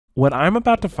What I'm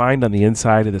about to find on the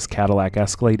inside of this Cadillac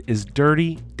Escalade is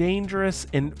dirty, dangerous,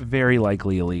 and very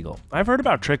likely illegal. I've heard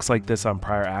about tricks like this on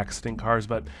prior accident cars,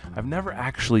 but I've never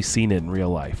actually seen it in real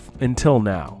life, until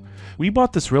now. We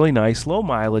bought this really nice, low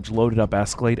mileage, loaded up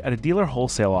Escalade at a dealer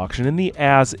wholesale auction in the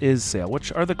as-is sale,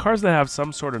 which are the cars that have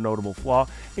some sort of notable flaw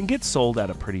and get sold at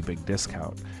a pretty big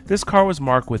discount. This car was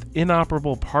marked with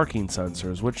inoperable parking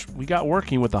sensors, which we got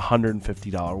working with a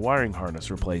 $150 wiring harness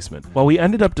replacement. While we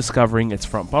ended up discovering its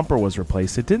front bumper was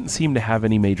replaced, it didn't seem to have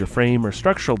any major frame or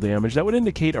structural damage that would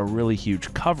indicate a really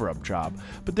huge cover-up job.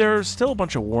 But there are still a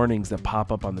bunch of warnings that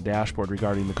pop up on the dashboard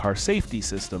regarding the car's safety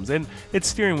systems, and its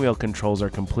steering wheel controls are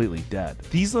completely dead.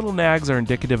 These little nags are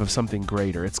indicative of something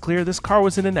greater. It's clear this car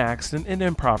was in an accident and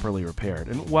improperly repaired,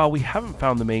 and while we haven't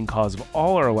found the main cause of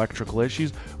all our electrical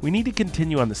issues, we need to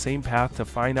continue on the same path to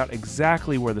find out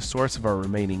exactly where the source of our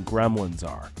remaining gremlins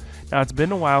are. Now, it's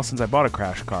been a while since I bought a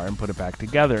crashed car and put it back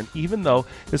together, and even though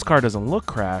this car doesn't look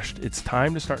crashed, it's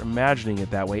time to start imagining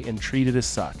it that way and treat it as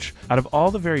such. Out of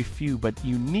all the very few but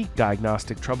unique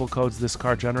diagnostic trouble codes this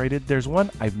car generated, there's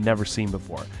one I've never seen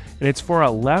before, and it's for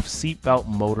a left seatbelt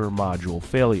motor module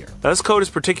failure. Now, this code is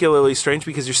particularly strange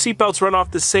because your seatbelts run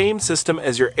off the same system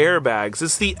as your airbags.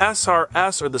 It's the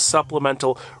SRS, or the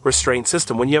Supplemental Restraint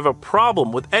System. When you have a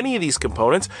problem with any of these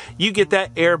components, you get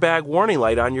that airbag warning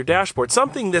light on your dashboard,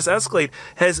 something this Escalade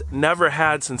has never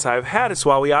had since I've had it. So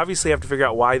while we obviously have to figure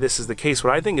out why this is the case,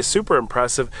 what I think is super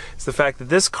impressive is the fact that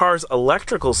this car's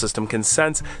electrical system can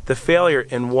sense the failure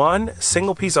in one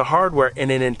single piece of hardware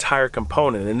in an entire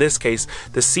component, in this case,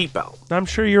 the seatbelt. Now, I'm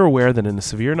sure you're aware that in a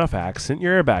severe enough accident,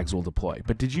 your airbags will deploy,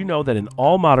 but did you know that in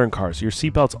all modern cars, your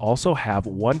seatbelts also have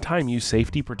one-time use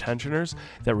safety pretensioners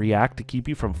that react to keep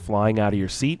you from flying out of your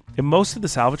seat? In most of the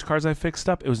salvage cars I fixed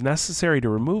up, it was necessary to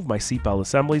remove my seatbelt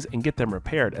assemblies and get them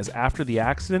repaired, as after the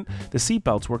accident, the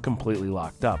seatbelts were completely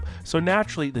locked up. So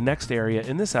naturally, the next area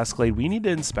in this Escalade we need to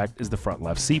inspect is the front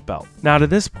left seatbelt. Now, to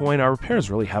this point, our repairs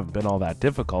really haven't been all that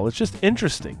difficult. It's just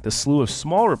interesting, the slew of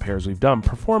small repairs we've done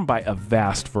performed by a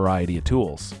vast variety of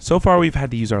tools. So far, we've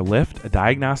had to use our lift, a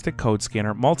diagnostic code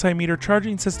scanner, multimeter,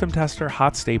 charging system tester,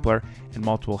 hot stapler, and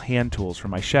multiple hand tools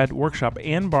from my shed, workshop,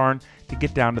 and barn to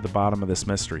get down to the bottom of this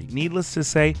mystery. Needless to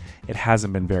say, it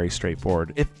hasn't been very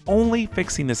straightforward. If only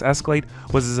fixing this Escalade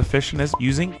was as efficient as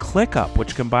using ClickUp,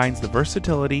 which combines the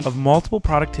versatility of multiple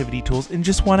productivity tools in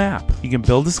just one app. You can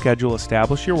build a schedule,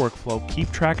 establish your workflow, keep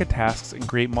track of tasks, and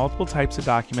create multiple types of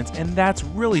documents, and that's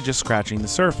really just scratching the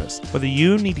surface. Whether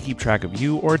you need to keep track of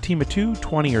you or a team of 2,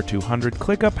 20, or 200,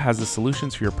 ClickUp has the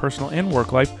solutions for your personal and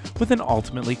work life with an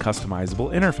ultimately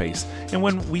customizable interface. And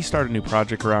when we start a new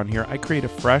project around here, I create a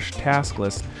fresh task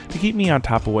list to keep me on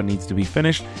top of what needs to be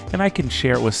finished, and I can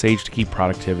share it with Sage to keep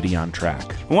productivity on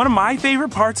track. One of my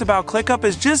favorite parts about ClickUp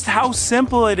is just how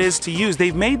simple it is to use.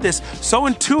 They've made this so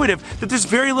intuitive that there's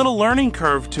very little learning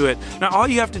curve to it. Now, all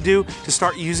you have to do to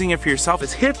start using it for yourself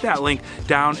is hit that link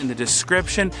down in the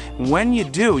description. When you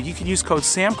do, you can use code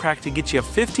SAMCRACK to get you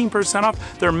 15%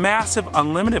 off their massive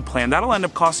unlimited plan. That'll end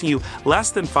up costing you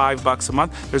less than $5 a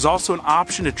month. There's also an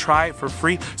option to try it for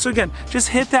free. So again, just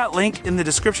hit that link in the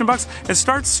description box and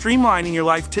start streamlining your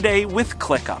life today with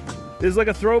ClickUp. This is like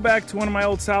a throwback to one of my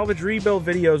old salvage rebuild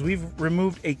videos. We've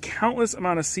removed a countless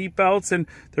amount of seat belts, and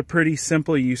they're pretty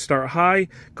simple. You start high,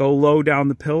 go low down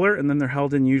the pillar, and then they're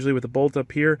held in usually with a bolt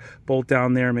up here, bolt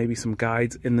down there, maybe some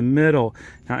guides in the middle.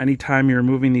 Now, anytime you're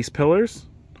removing these pillars,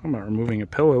 I'm not removing a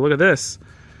pillar, look at this.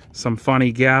 Some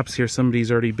funny gaps here,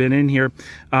 somebody's already been in here.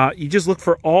 You just look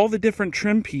for all the different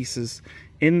trim pieces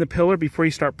in the pillar before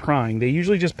you start prying. They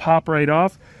usually just pop right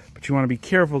off, but you want to be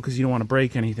careful because you don't want to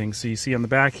break anything. So you see on the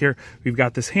back here, we've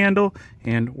got this handle,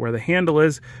 and where the handle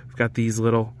is, we've got these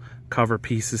little cover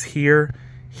pieces here.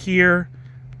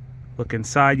 Look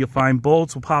inside, you'll find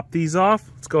bolts. We'll pop these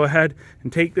off. Let's go ahead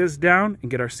and take this down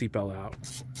and get our seatbelt out.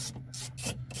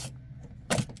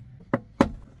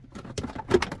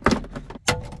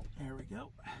 There we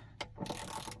go.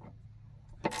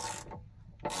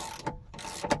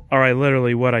 All right,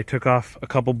 literally what I took off a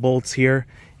couple bolts here,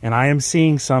 and I am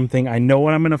seeing something. I know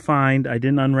what I'm going to find. I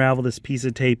didn't unravel this piece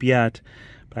of tape yet,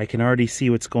 but I can already see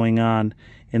what's going on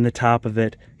in the top of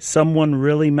it. Someone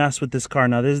really messed with this car.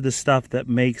 Now, this is the stuff that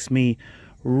makes me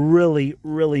really,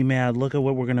 really mad. Look at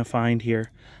what we're going to find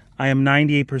here. I am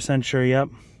 98% sure, yep.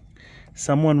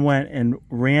 Someone went and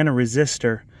ran a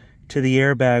resistor to the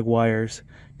airbag wires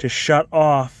to shut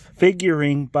off,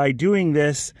 figuring by doing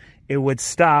this, it would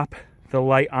stop the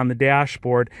light on the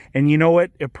dashboard. And you know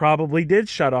what? It probably did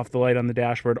shut off the light on the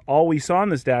dashboard. All we saw on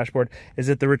this dashboard is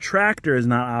that the retractor is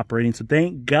not operating. So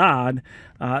thank God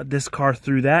this car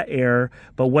threw that error.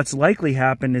 But what's likely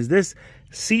happened is this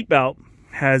seatbelt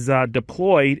has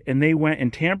deployed, and they went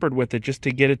and tampered with it just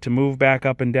to get it to move back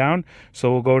up and down.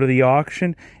 So we'll go to the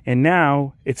auction, and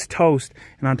now it's toast.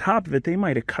 And on top of it, they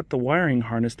might have cut the wiring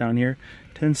harness down here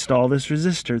to install this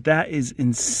resistor. That is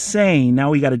insane.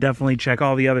 Now we got to definitely check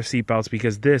all the other seatbelts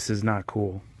because this is not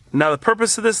cool. Now the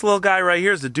purpose of this little guy right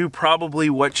here is to do probably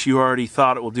what you already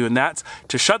thought it will do, and that's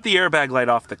to shut the airbag light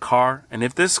off the car. And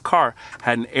if this car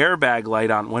had an airbag light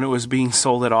on when it was being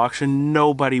sold at auction,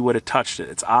 nobody would have touched it.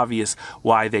 It's obvious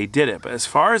why they did it. But as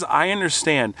far as I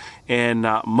understand, in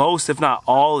most, if not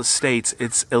all the states,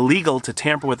 it's illegal to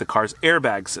tamper with the car's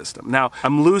airbag system. Now,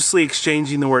 I'm loosely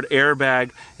exchanging the word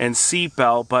airbag and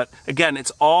seatbelt, but again,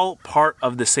 it's all part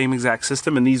of the same exact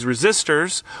system, and these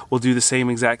resistors will do the same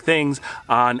exact things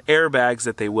on airbags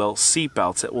that they will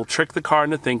seatbelts. It will trick the car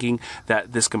into thinking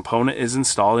that this component is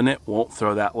installed and it won't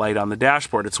throw that light on the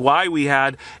dashboard. It's why we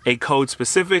had a code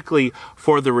specifically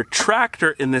for the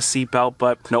retractor in this seatbelt,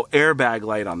 but no airbag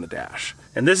light on the dash.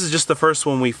 And this is just the first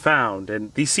one we found.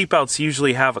 And these seatbelts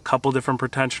usually have a couple different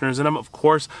pretensioners in them. Of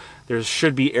course, there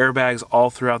should be airbags all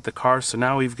throughout the car. So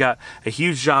now we've got a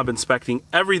huge job inspecting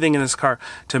everything in this car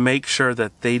to make sure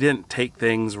that they didn't take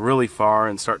things really far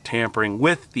and start tampering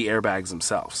with the airbags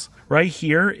themselves. Right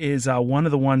here is one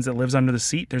of the ones that lives under the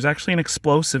seat. There's actually an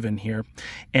explosive in here.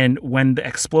 And when the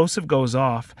explosive goes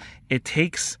off, it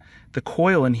takes the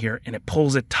coil in here and it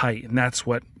pulls it tight. And that's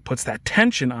what puts that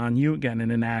tension on you again in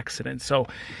an accident. So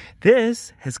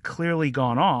this has clearly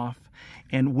gone off,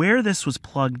 and where this was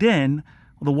plugged in,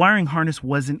 well, the wiring harness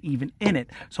wasn't even in it.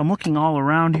 So I'm looking all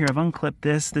around here. I've unclipped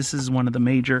this. This is one of the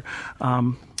major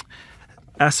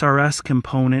SRS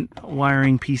component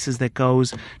wiring pieces that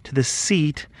goes to the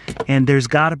seat, and there's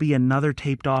got to be another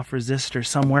taped off resistor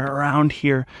somewhere around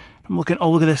here. I'm looking. Oh,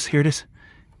 look at this. Here it is.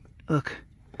 Look,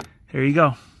 there you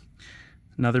go.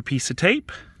 Another piece of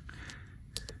tape.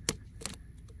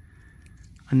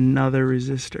 Another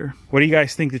resistor. What do you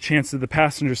guys think the chances of the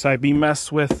passenger side being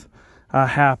messed with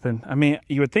happen? I mean,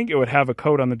 you would think it would have a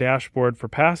code on the dashboard for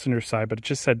passenger side, but it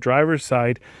just said driver's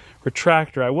side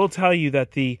retractor. I will tell you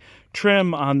that the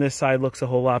trim on this side looks a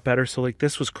whole lot better. So like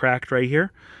this was cracked right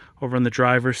here over on the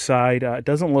driver's side. It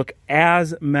doesn't look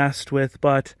as messed with,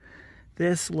 but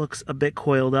this looks a bit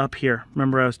coiled up here.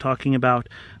 Remember I was talking about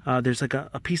there's like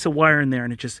a piece of wire in there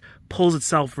and it just pulls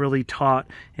itself really taut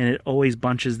and it always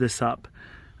bunches this up.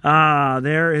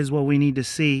 There is what we need to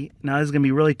see. Now this is going to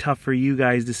be really tough for you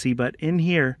guys to see, but in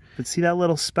here, but see that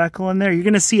little speckle in there? You're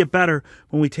going to see it better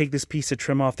when we take this piece of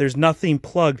trim off. There's nothing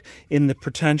plugged in the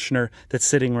pretensioner that's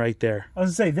sitting right there. I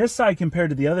was going to say, this side compared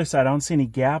to the other side, I don't see any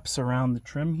gaps around the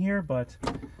trim here, but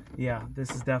yeah, this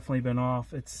has definitely been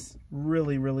off. It's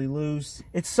really, really loose.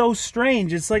 It's so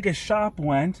strange. It's like a shop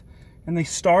went and they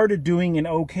started doing an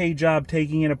okay job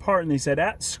taking it apart and they said,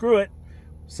 screw it,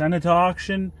 send it to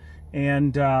auction,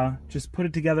 and just put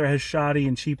it together as shoddy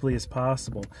and cheaply as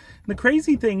possible. And the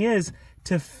crazy thing is,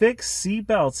 to fix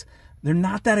seatbelts, they're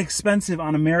not that expensive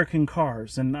on American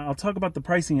cars. And I'll talk about the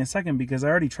pricing in a second because I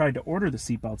already tried to order the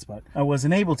seatbelts, but I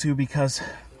wasn't able to because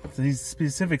these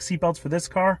specific seatbelts for this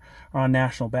car are on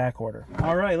national back order.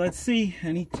 All right, let's see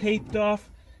any taped off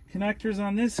connectors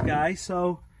on this guy.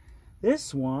 So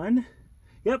this one,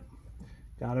 yep,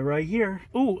 got it right here.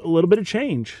 Ooh, a little bit of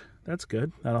change. That's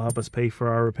good. That'll help us pay for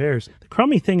our repairs. The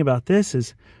crummy thing about this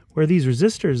is where these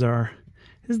resistors are.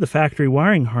 This is the factory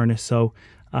wiring harness, so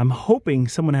I'm hoping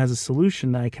someone has a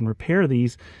solution that I can repair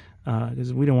these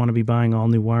because we don't want to be buying all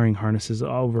new wiring harnesses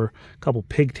over a couple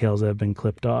pigtails that have been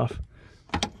clipped off.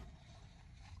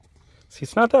 See,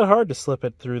 it's not that hard to slip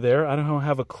it through there. I don't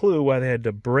have a clue why they had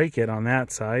to break it on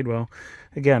that side. Well,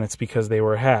 again, it's because they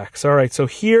were hacks. All right, so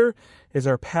here is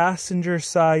our passenger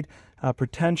side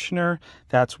pretensioner.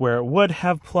 That's where it would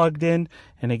have plugged in.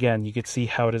 And again, you can see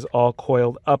how it is all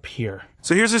coiled up here.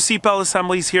 So here's the seatbelt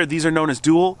assemblies here. These are known as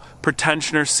dual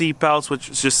pretensioner seatbelts,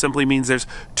 which just simply means there's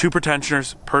two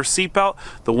pretensioners per seatbelt.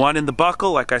 The one in the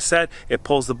buckle, like I said, it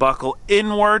pulls the buckle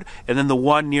inward, and then the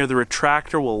one near the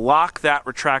retractor will lock that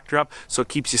retractor up so it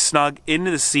keeps you snug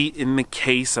into the seat in the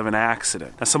case of an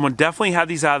accident. Now, someone definitely had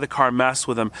these out of the car, mess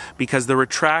with them, because the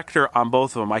retractor on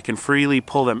both of them, I can freely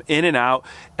pull them in and out,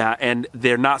 and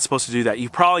they're not supposed to do that.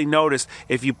 You probably noticed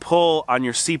if you pull on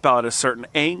your seatbelt at a certain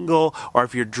angle, or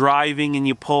if you're driving and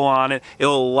you pull on it,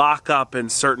 it'll lock up in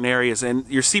certain areas, and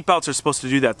your seatbelts are supposed to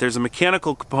do that. There's a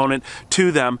mechanical component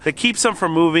to them that keeps them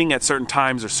from moving at certain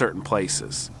times or certain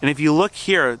places. And if you look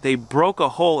here, they broke a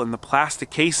hole in the plastic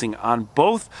casing on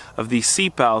both of these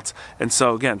seatbelts, and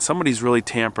so again, somebody's really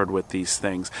tampered with these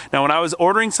things. Now, when I was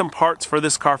ordering some parts for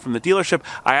this car from the dealership,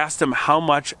 I asked them how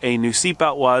much a new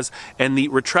seatbelt was, and the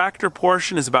retractor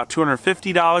portion is about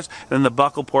 $250, and then the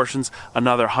buckle portion's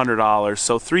another $100.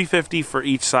 So $350 for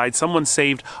each side. Someone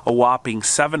saved a whopping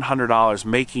 $700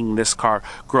 making this car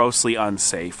grossly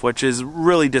unsafe, which is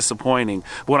really disappointing.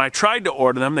 When I tried to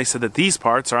order them, they said that these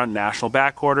parts are on national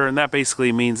back order, and that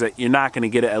basically means that you're not going to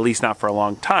get it, at least not for a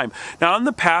long time. Now, in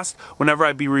the past, whenever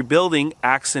I'd be rebuilding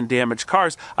accident damaged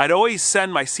cars, I'd always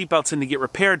send my seatbelts in to get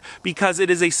repaired because it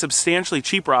is a substantially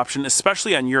cheaper option,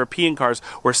 especially on European cars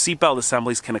where seatbelt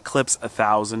assemblies can eclipse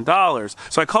 $1,000.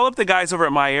 So I called up the guys over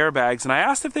at My Airbags and I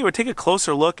asked if they would take a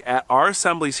closer look at our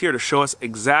assemblies here to show us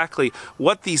exactly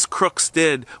what these crooks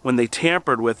did when they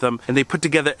tampered with them, and they put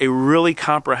together a really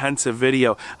comprehensive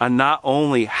video on not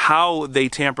only how they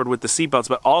tampered with the seatbelts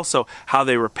but also how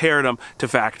they repaired them to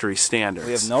factory standards.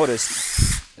 We have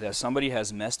noticed that somebody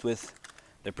has messed with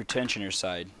the pretensioner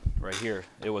side right here.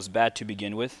 It was bad to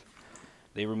begin with.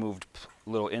 They removed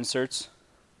little inserts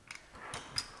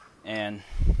and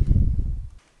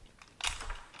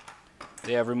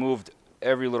they have removed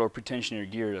every little pretensioner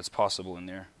gear that's possible in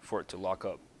there for it to lock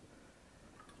up.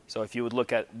 So if you would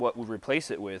look at what we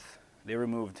replace it with, they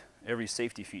removed every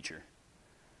safety feature.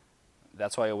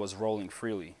 That's why it was rolling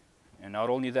freely. And not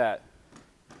only that,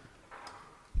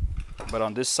 but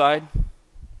on this side,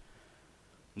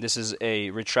 this is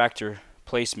a retractor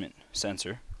placement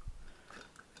sensor.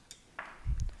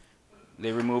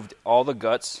 They removed all the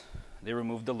guts. They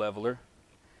removed the leveler.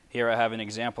 Here I have an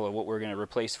example of what we're going to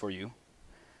replace for you.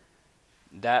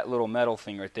 That little metal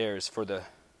thing right there is for the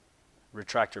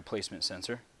retractor placement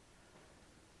sensor.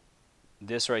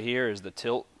 This right here is the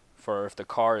tilt for if the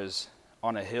car is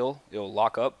on a hill, it'll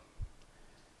lock up.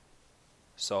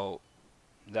 So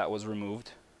that was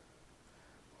removed.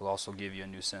 We'll also give you a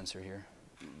new sensor here.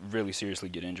 Really seriously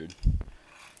get injured.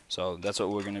 So that's what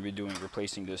we're going to be doing,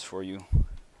 replacing this for you.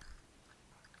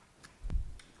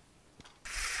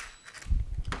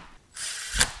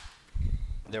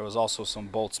 There was also some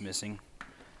bolts missing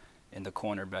in the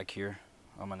corner back here.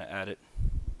 I'm going to add it.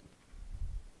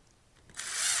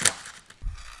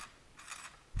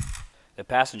 The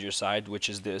passenger side, which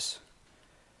is this,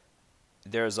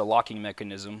 there's a locking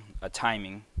mechanism, a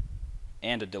timing,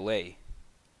 and a delay.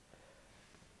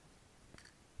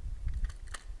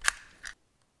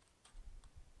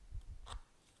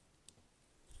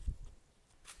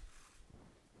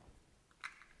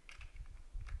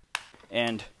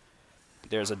 And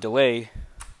there's a delay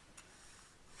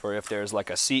for if there's like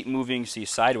a seat moving, see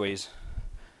sideways,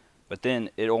 but then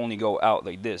it only go out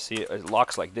like this. See, it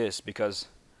locks like this because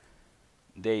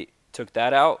they took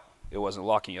that out, it wasn't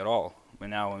locking at all. But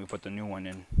now when we put the new one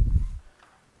in,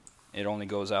 it only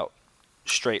goes out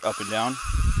straight up and down,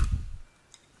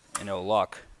 and it'll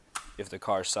lock if the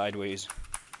car's sideways.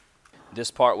 This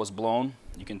part was blown.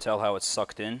 You can tell how it's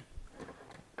sucked in.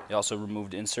 They also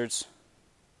removed inserts.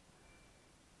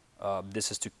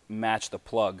 This is to match the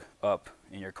plug up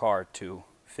in your car to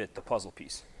fit the puzzle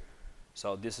piece.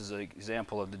 So this is an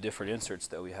example of the different inserts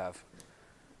that we have.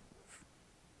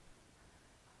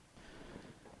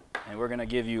 And we're going to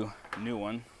give you a new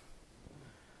one.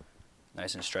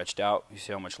 Nice and stretched out. You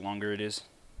see how much longer it is?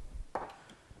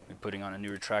 We're putting on a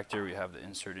new retractor. We have the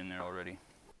insert in there already.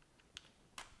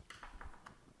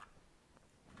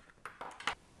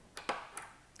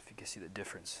 If you can see the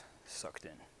difference, sucked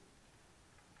in.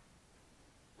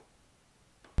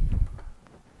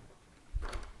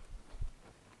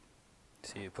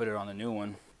 See, you put it on the new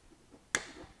one.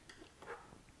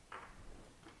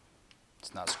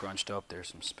 It's not scrunched up. There's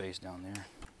some space down there.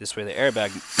 This way the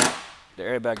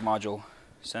airbag module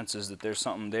senses that there's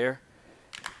something there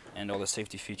and all the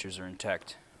safety features are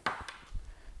intact.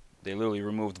 They literally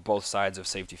removed both sides of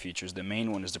safety features. The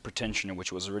main one is the pretensioner,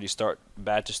 which was already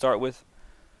bad to start with.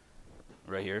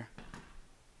 Right here.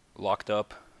 Locked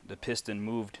up. The piston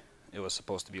moved. It was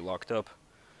supposed to be locked up.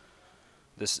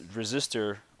 This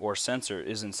resistor or sensor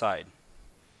is inside.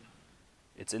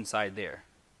 It's inside there.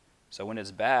 So when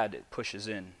it's bad, it pushes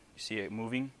in. You see it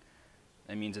moving?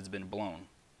 That means it's been blown.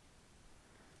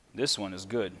 This one is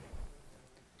good.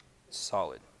 It's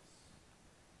solid.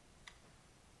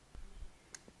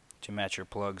 To match your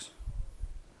plugs.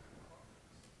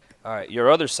 Alright, your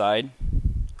other side,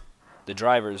 the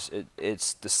driver's,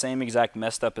 it's the same exact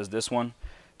messed up as this one,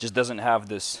 just doesn't have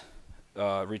this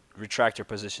retractor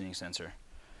positioning sensor,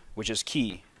 which is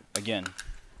key. Again,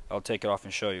 I'll take it off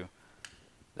and show you.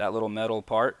 That little metal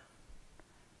part,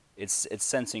 it's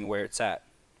sensing where it's at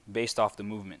based off the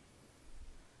movement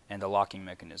and the locking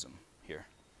mechanism here.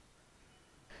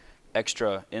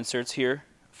 Extra inserts here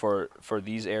for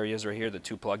these areas right here, the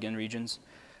two plug-in regions,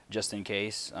 just in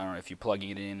case. I don't know if you're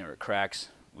plugging it in or it cracks,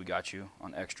 we got you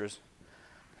on extras.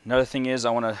 Another thing is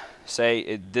I want to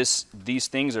say these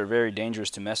things are very dangerous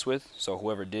to mess with, so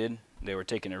whoever did, they were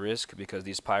taking a risk because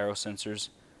these pyro sensors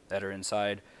that are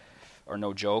inside are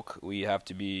no joke. We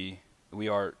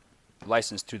are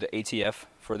licensed through the ATF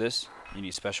for this. You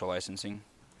need special licensing.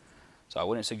 So I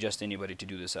wouldn't suggest anybody to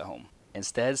do this at home.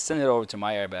 Instead, send it over to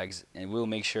my airbags and we'll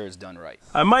make sure it's done right.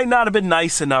 I might not have been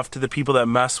nice enough to the people that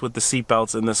mess with the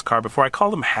seatbelts in this car before. I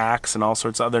called them hacks and all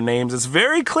sorts of other names. It's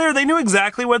very clear they knew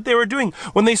exactly what they were doing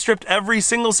when they stripped every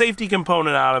single safety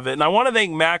component out of it. And I want to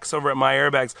thank Max over at My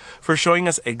Airbags for showing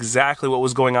us exactly what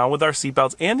was going on with our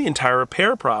seatbelts and the entire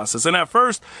repair process. And at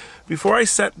first, before I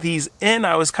set these in,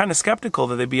 I was kind of skeptical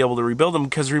that they'd be able to rebuild them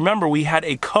because remember, we had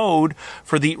a code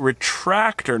for the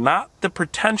retractor, not the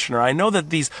pretensioner. I know that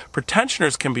these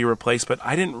pretensioners can be replaced, but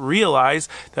I didn't realize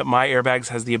that My Airbags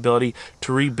has the ability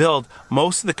to rebuild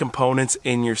most of the components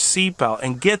in your seatbelt.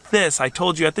 And get this, I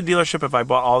told you at the dealership if I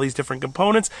bought all these different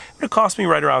components, it would cost me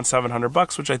right around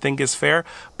 $700, which I think is fair.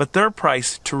 But their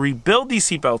price to rebuild these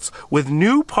seatbelts with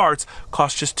new parts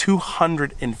costs just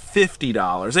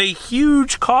 $250. A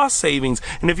huge cost savings.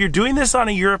 And if you're doing this on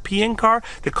a European car,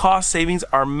 the cost savings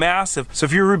are massive. So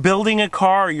if you're rebuilding a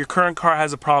car or your current car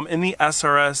has a problem in the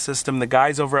SRS system, the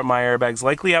guys over at My Airbags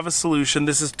likely have a solution.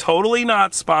 This is totally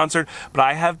not sponsored, but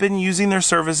I have been using their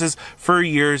services for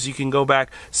years. You can go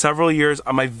back several years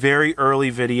on my very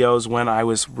early videos when I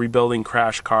was rebuilding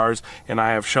crash cars, and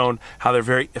I have shown how they're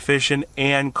very efficient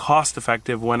and cost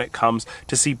effective when it comes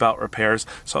to seatbelt repairs.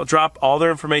 So I'll drop all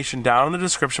their information down in the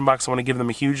description box. I want to give them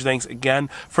a huge thanks again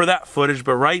for that footage,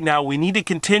 but right now we need to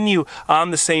continue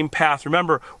on the same path.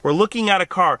 Remember, we're looking at a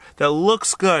car that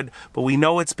looks good, but we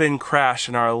know it's been crashed,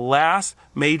 and our last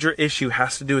major issue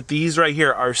has to do with these right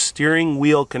here, our steering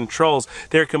wheel controls.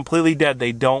 They're completely dead.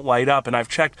 They don't light up, and I've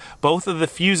checked both of the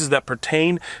fuses that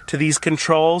pertain to these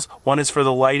controls. One is for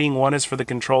the lighting, one is for the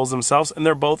controls themselves, and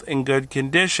they're both in good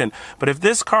condition. But if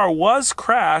this car was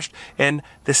crashed and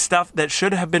the stuff that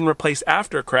should have been replaced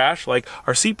after a crash, like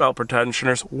our seatbelt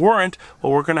pretensioners, weren't,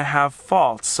 well, we're going to have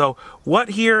faults. So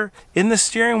what here in the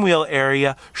steering wheel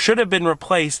area should have been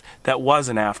replaced that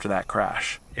wasn't after that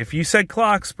crash? If you said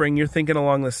clock spring, you're thinking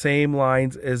along the same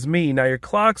lines as me. Now, your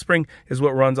clock spring is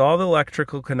what runs all the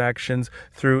electrical connections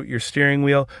through your steering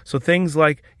wheel. So things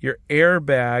like your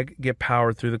airbag get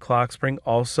powered through the clock spring,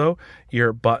 also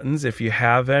your buttons, if you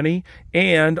have any,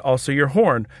 and also your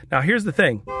horn. Now, here's the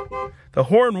thing. The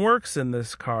horn works in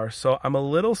this car, so I'm a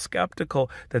little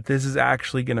skeptical that this is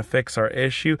actually going to fix our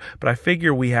issue, but I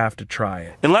figure we have to try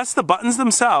it. Unless the buttons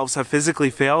themselves have physically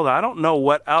failed, I don't know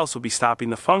what else would be stopping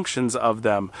the functions of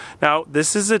them. Now,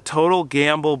 this is a total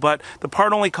gamble, but the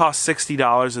part only costs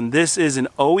 $60, and this is an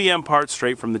OEM part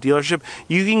straight from the dealership.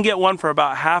 You can get one for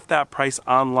about half that price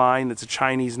online. It's a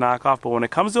Chinese knockoff, but when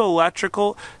it comes to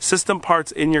electrical system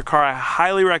parts in your car, I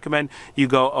highly recommend you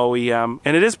go OEM.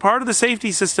 And it is part of the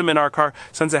safety system in our car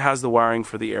since it has the wiring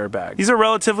for the airbag. These are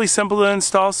relatively simple to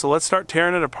install, so let's start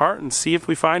tearing it apart and see if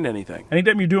we find anything.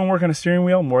 Anytime you're doing work on a steering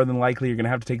wheel, more than likely you're going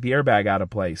to have to take the airbag out of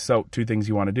place. So two things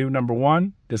you want to do. Number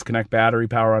one, disconnect battery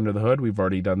power under the hood. We've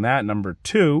already done that. Number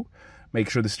two, make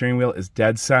sure the steering wheel is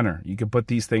dead center. You can put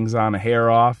these things on a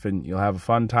hair off and you'll have a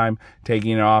fun time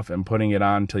taking it off and putting it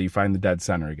on until you find the dead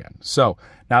center again. So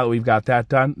now that we've got that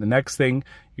done, the next thing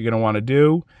you're going to want to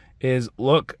do is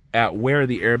look at where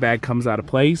the airbag comes out of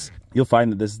place. You'll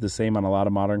find that this is the same on a lot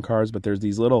of modern cars, but there's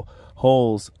these little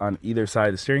holes on either side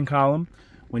of the steering column.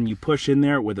 When you push in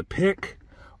there with a pick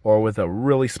or with a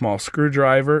really small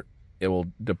screwdriver, it will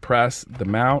depress the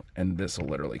mount, and this will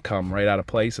literally come right out of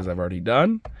place, as I've already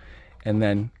done. And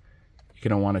then you're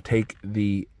going to want to take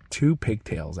the two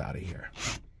pigtails out of here.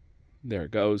 There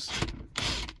it goes.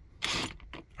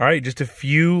 All right, just a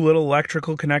few little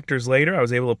electrical connectors later, I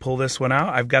was able to pull this one out.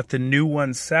 I've got the new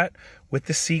one set with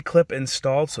the C-clip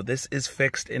installed, so this is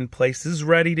fixed in place. This is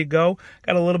ready to go.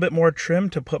 Got a little bit more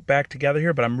trim to put back together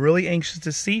here, but I'm really anxious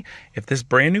to see if this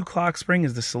brand new clock spring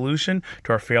is the solution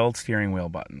to our failed steering wheel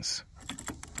buttons.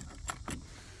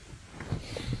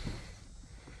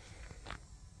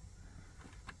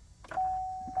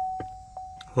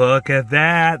 Look at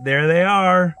that, there they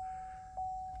are.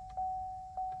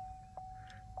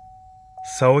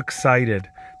 So excited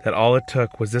that all it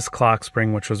took was this clock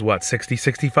spring, which was what, 60,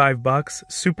 65 bucks?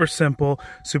 Super simple,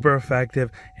 super effective,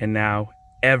 and now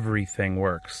everything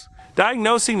works.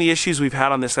 Diagnosing the issues we've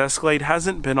had on this Escalade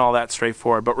hasn't been all that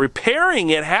straightforward, but repairing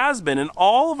it has been, and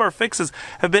all of our fixes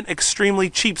have been extremely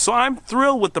cheap. So I'm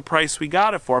thrilled with the price we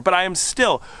got it for, but I am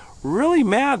still really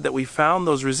mad that we found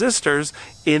those resistors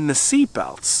in the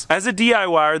seatbelts. As a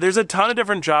DIYer, there's a ton of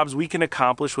different jobs we can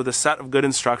accomplish with a set of good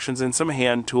instructions and some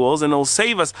hand tools, and it'll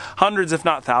save us hundreds if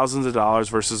not thousands of dollars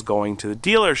versus going to the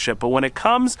dealership. But when it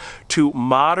comes to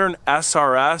modern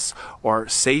SRS or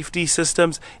safety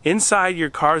systems inside your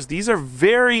cars, these are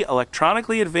very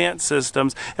electronically advanced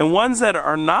systems and ones that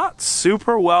are not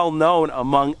super well known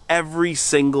among every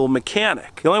single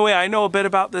mechanic. The only way I know a bit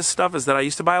about this stuff is that I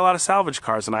used to buy a lot of salvage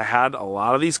cars, and I had a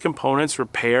lot of these components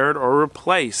repaired or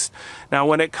replaced. Now,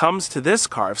 when it comes to this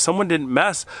car, if someone didn't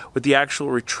mess with the actual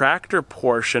retractor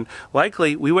portion,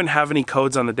 likely we wouldn't have any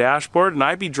codes on the dashboard, and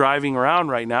I'd be driving around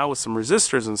right now with some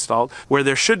resistors installed where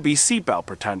there should be seatbelt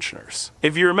pretensioners.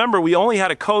 If you remember, we only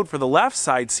had a code for the left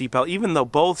side seatbelt, even though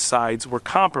both sides were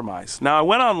compromised. Now, I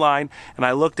went online and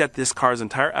I looked at this car's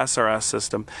entire SRS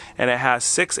system, and it has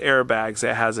 6 airbags.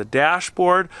 It has a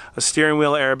dashboard, a steering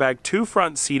wheel airbag, 2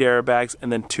 front seat airbags,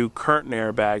 and then 2 curtain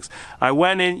airbags. I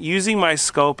went in using my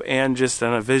scope and just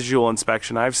on a visual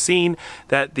inspection. I've seen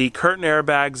that the curtain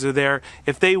airbags are there.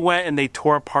 If they went and they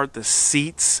tore apart the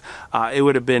seats, it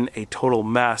would have been a total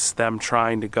mess, them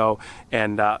trying to go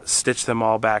and stitch them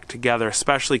all back together,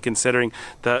 especially considering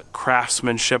the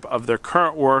craftsmanship of their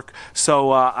current work.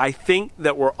 So I think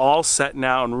that we're all set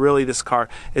now, and really this car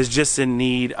is just in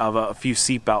need of a few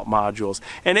seatbelt modules.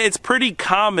 And it's pretty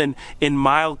common in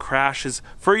mild crashes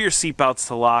for your seatbelts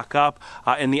to lock up.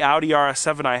 In the Audi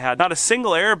RS7 I had not a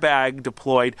single airbag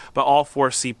deployed, but all 4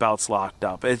 seatbelts locked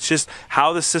up. It's just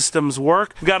how the systems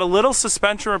work. We've got a little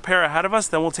suspension repair ahead of us,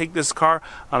 then we'll take this car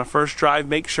on a first drive,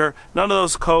 make sure none of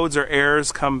those codes or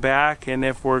errors come back, and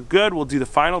if we're good, we'll do the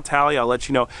final tally. I'll let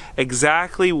you know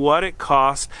exactly what it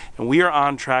cost, and we are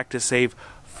on track to save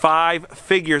 5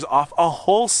 figures off a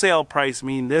wholesale price,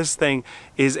 meaning this thing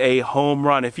is a home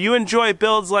run. If you enjoy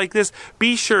builds like this,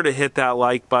 be sure to hit that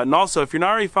like button. Also, if you're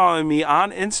not already following me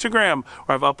on Instagram,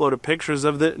 where I've uploaded pictures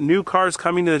of the new cars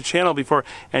coming to the channel before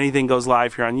anything goes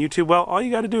live here on YouTube, well, all you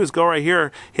got to do is go right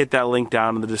here, hit that link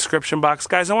down in the description box.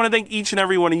 Guys, I want to thank each and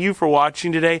every one of you for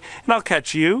watching today, and I'll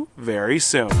catch you very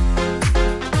soon.